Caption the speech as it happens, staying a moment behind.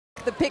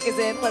The pick is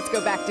in. Let's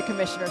go back to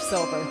Commissioner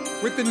Silver.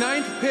 With the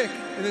 9th pick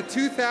in the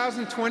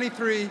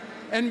 2023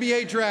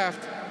 NBA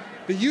Draft,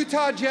 the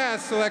Utah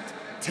Jazz select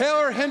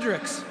Taylor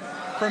Hendricks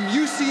from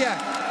UCF.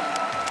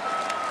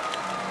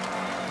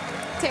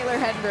 Taylor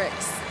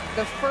Hendricks,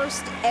 the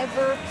first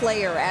ever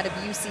player out of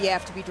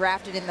UCF to be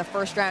drafted in the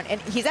first round. And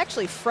he's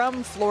actually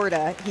from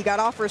Florida. He got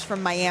offers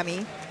from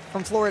Miami,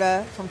 from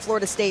Florida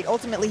State.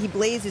 Ultimately, he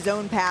blazed his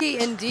own path. T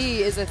and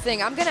D is a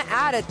thing. I'm going to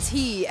add a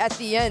T at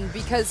the end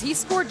because he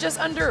scored just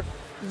under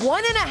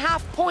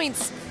 1.5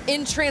 points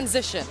in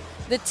transition.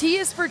 The T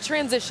is for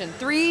transition.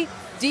 3,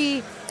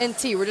 D, and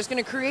T. We're just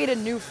going to create a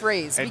new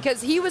phrase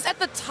because he was at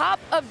the top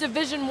of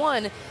Division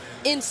I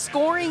in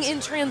scoring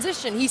in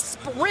transition. He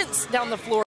sprints down the floor.